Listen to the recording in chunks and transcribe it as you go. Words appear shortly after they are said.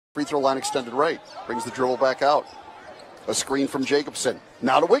Free throw line extended right. Brings the dribble back out. A screen from Jacobson.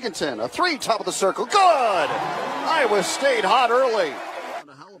 Now to Wigginton. A three, top of the circle. Good! Iowa State hot early.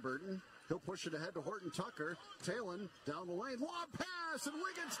 To Halliburton. He'll push it ahead to Horton Tucker. Talon down the lane. Long pass, and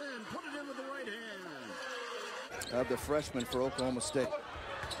Wigginton put it in with the right hand. Of the freshman for Oklahoma State.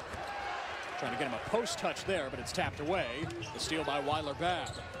 Trying to get him a post touch there, but it's tapped away. The steal by Weiler-Babb.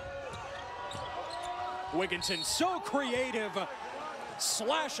 Wigginton so creative.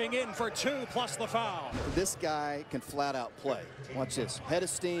 Slashing in for two plus the foul. This guy can flat out play. Watch this. Head of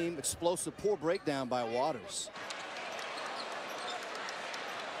steam, explosive, poor breakdown by Waters.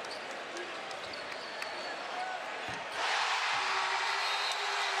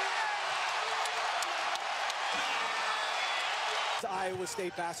 Iowa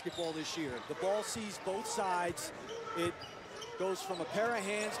State basketball this year. The ball sees both sides. It goes from a pair of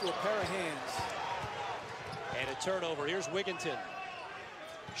hands to a pair of hands. And a turnover. Here's Wigginton.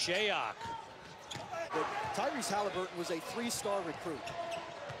 Shayok. But Tyrese Halliburton was a three-star recruit.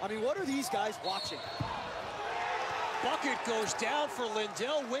 I mean, what are these guys watching? Bucket goes down for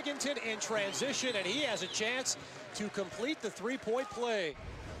Lindell Wigginton in transition, and he has a chance to complete the three-point play.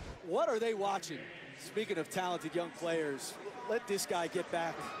 What are they watching? Speaking of talented young players, let this guy get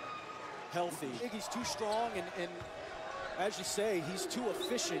back healthy. I think he's too strong, and as you say, he's too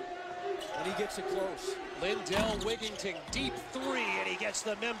efficient when he gets it close. Lindell Wigginton, deep three, and he gets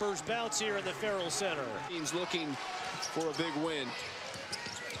the members bounce here in the Farrell Center. Team's looking for a big win.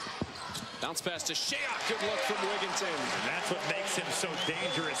 Bounce pass to Shayok. Good look from Wigginton. And that's what makes him so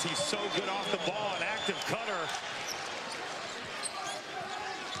dangerous. He's so good off the ball, an active cutter.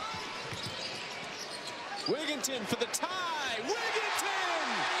 Wigginton for the tie.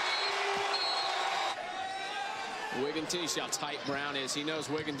 Wigginton, you see how tight Brown is. He knows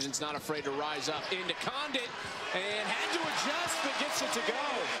Wigginton's not afraid to rise up into Condit and had to adjust, but gets it to go.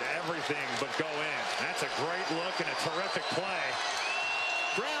 Everything but go in. That's a great look and a terrific play.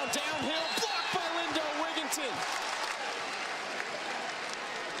 Brown downhill, blocked by Lindell Wigginton.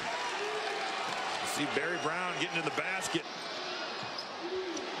 See Barry Brown getting to the basket.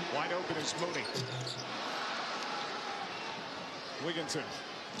 Wide open is Mooney. Wigginton,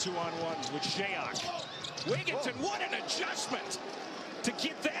 2-on-1 with Shayok. Wigginton, what an adjustment to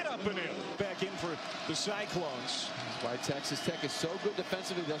get that up and in. Back in for the Cyclones. Why Texas Tech is so good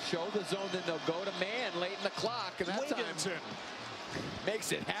defensively. They'll show the zone, then they'll go to man late in the clock, and that time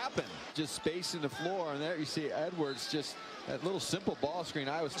makes it happen. Just spacing the floor, and there you see Edwards, just that little simple ball screen.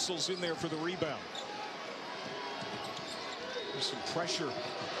 I was Whistles in there for the rebound. There's some pressure,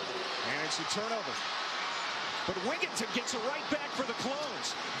 and it's a turnover. But Wigginton gets it right back for the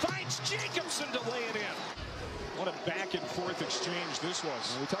Clones. Finds Jacobson to lay it in. What a back-and-forth exchange this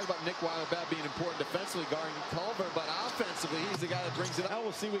was. We talk about Nick Weiler-Babb being important defensively, guarding Culver, but offensively, he's the guy that brings it up. Now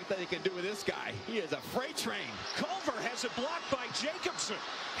we'll see what they can do with this guy. He is a freight train. Culver has it blocked by Jacobson.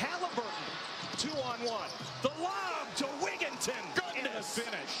 Halliburton, 2-on-1. The lob to Wigginton. And the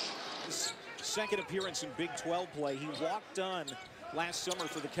finish. His second appearance in Big 12 play. He walked on last summer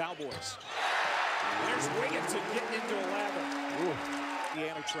for the Cowboys. There's Wigginton getting into a lather.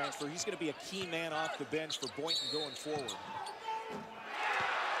 Indiana transfer. He's going to be a key man off the bench for Boynton going forward.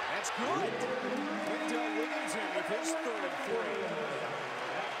 That's good. Lindell Wigginton with his third and three.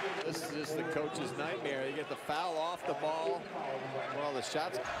 This is just the coach's nightmare. You get the foul off the ball. Well, the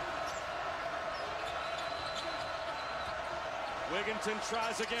shots. Wigginton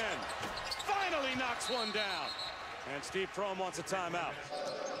tries again. Finally knocks one down. And Steve Prohm wants a timeout.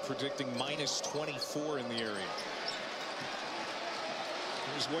 Predicting minus 24 in the area.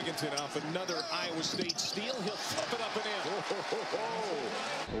 Here's Wigginton off another Iowa State steal. He'll flip it up and in.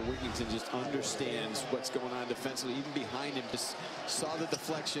 Well, Wigginton just understands what's going on defensively, even behind him. Just saw the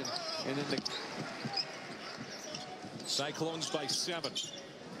deflection, and then the Cyclones by 7.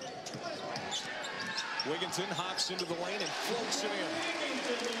 Wigginton hops into the lane and floats it in.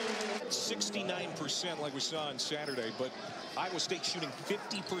 69% like we saw on Saturday, but Iowa State shooting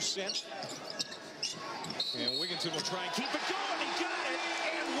 50%. And Wigginton will try and keep it going. He got it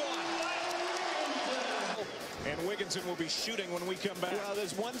and one. And Wigginton will be shooting when we come back. Well,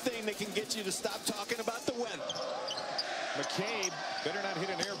 there's one thing that can get you to stop talking about the weather. McCabe better not hit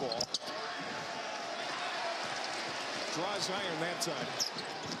an air ball. Draws iron that time.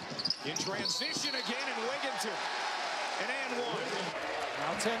 In transition again, and Wigginton. And one.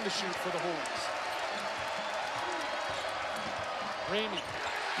 Now 10 to shoot for the Horns. Ramey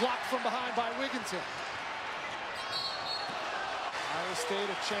blocked from behind by Wigginton. Iowa State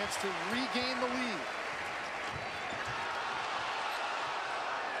a chance to regain the lead.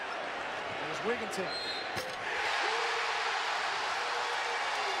 There's Wigginton.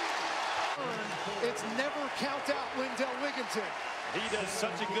 It's never count out Lindell Wigginton. He does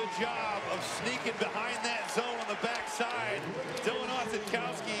such a good job of sneaking behind that zone on the backside. Dylan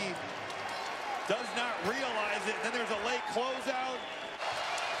Osetkowski does not realize it. Then there's a late closeout.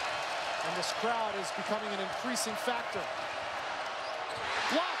 And this crowd is becoming an increasing factor.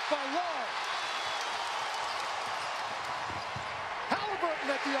 Blocked by Law. Halliburton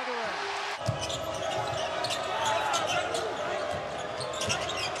at the other end.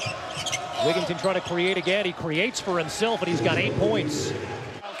 Wigginton trying to create again. He creates for himself, and he's got 8 points.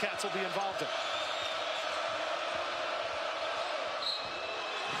 Wildcats will be involved in.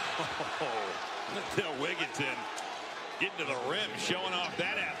 Lindell Wigginton getting to the rim, showing off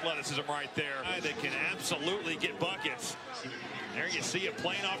that athleticism right there. That can absolutely get buckets. There you see it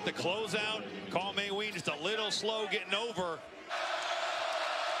playing off the closeout. Call Mayween just a little slow getting over.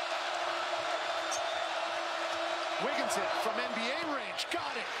 Wigginton from NBA range,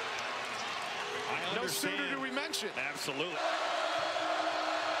 got it. No sooner do we mention. Absolutely.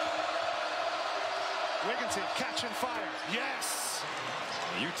 Wigginton catching fire. Yes.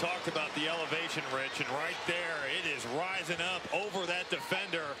 You talked about the elevation, Rich, and right there it is rising up over that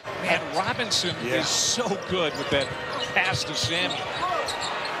defender. And Robinson is so good with that pass to Samuel.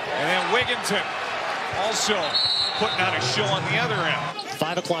 And then Wigginton also putting on a show on the other end.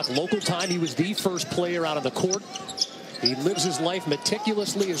 5 o'clock local time. He was the first player out of the court. He lives his life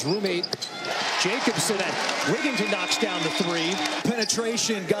meticulously. His roommate Jacobson, and Wigginton knocks down the 3.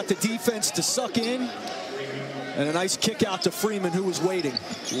 Penetration got the defense to suck in. And a nice kick out to Freeman, who was waiting.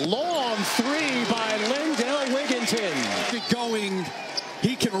 Long 3 by Lindell Wigginton. Going,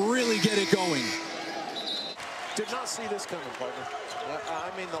 he can really get it going. Did not see this coming, partner.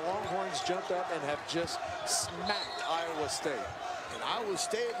 I mean, the Longhorns jumped up and have just smacked Iowa State. And Iowa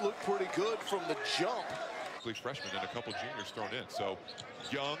State looked pretty good from the jump. Freshmen and a couple juniors thrown in, so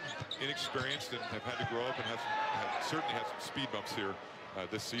young, inexperienced, and have had to grow up and have certainly had some speed bumps here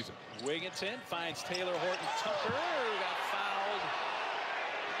this season. Wigginton finds Taylor Horton Tucker, got fouled.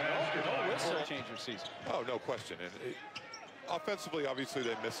 No whistle. Changer season. Oh, no question. And offensively, obviously,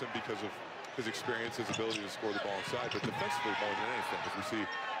 they miss him because of his experience, his ability to score the ball inside. But defensively, more than anything, as we see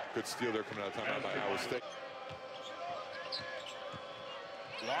good steal there coming out of timeout by Iowa State.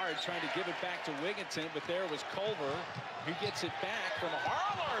 Lard trying to give it back to Wigginton, but there was Culver. He gets it back from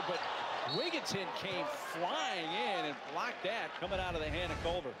Harler, but Wigginton came flying in and blocked that coming out of the hand of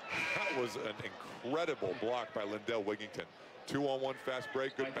Culver. That was an incredible block by Lindell Wigginton. 2-on-1 fast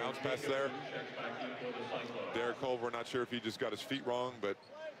break, good bounce pass there. Derek Culver, not sure if he just got his feet wrong, but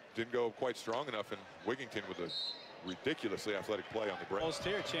didn't go quite strong enough, and Wigginton with a ridiculously athletic play on the break. Post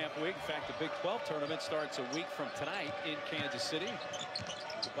here, Champ Week. In fact, the Big 12 tournament starts a week from tonight in Kansas City.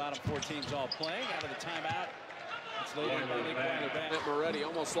 The bottom 4 teams all playing out of the timeout. It's later by Nick Moretti. Moretti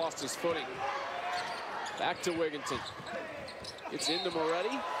almost lost his footing. Back to Wigginton. It's into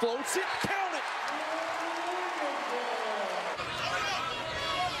Moretti. Floats it. Count it.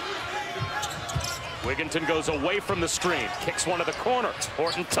 Wigginton goes away from the screen, kicks one to the corner.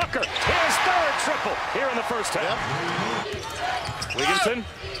 Horton Tucker, his 3rd triple here in the first half. Wigginton,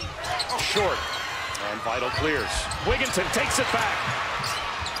 short, and Vital clears. Wigginton takes it back.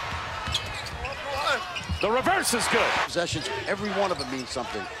 The reverse is good. Possessions, every one of them means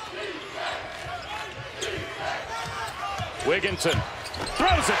something. Wigginton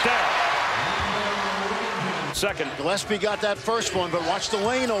throws it down. Second. Gillespie got that first one, but watch the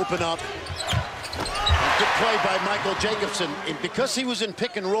lane open up. Good play by Michael Jacobson. And because he was in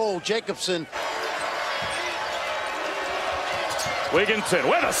pick and roll, Jacobson. Wigginton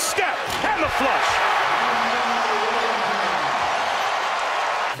with a step and the flush.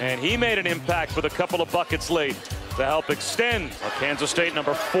 And he made an impact with a couple of buckets late to help extend Kansas State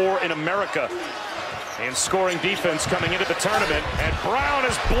number 4 in America in scoring defense coming into the tournament. And Brown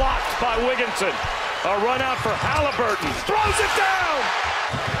is blocked by Wigginton. A run out for Halliburton. Throws it down.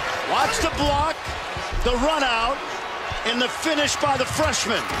 Watch the block, the run out, and the finish by the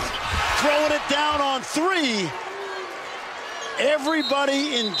freshman. Throwing it down on 3.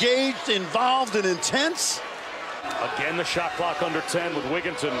 Everybody engaged, involved, and intense. Again, the shot clock under 10 with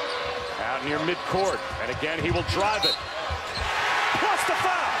Wigginton out near midcourt. And again, he will drive it. Plus the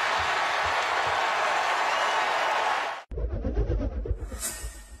foul.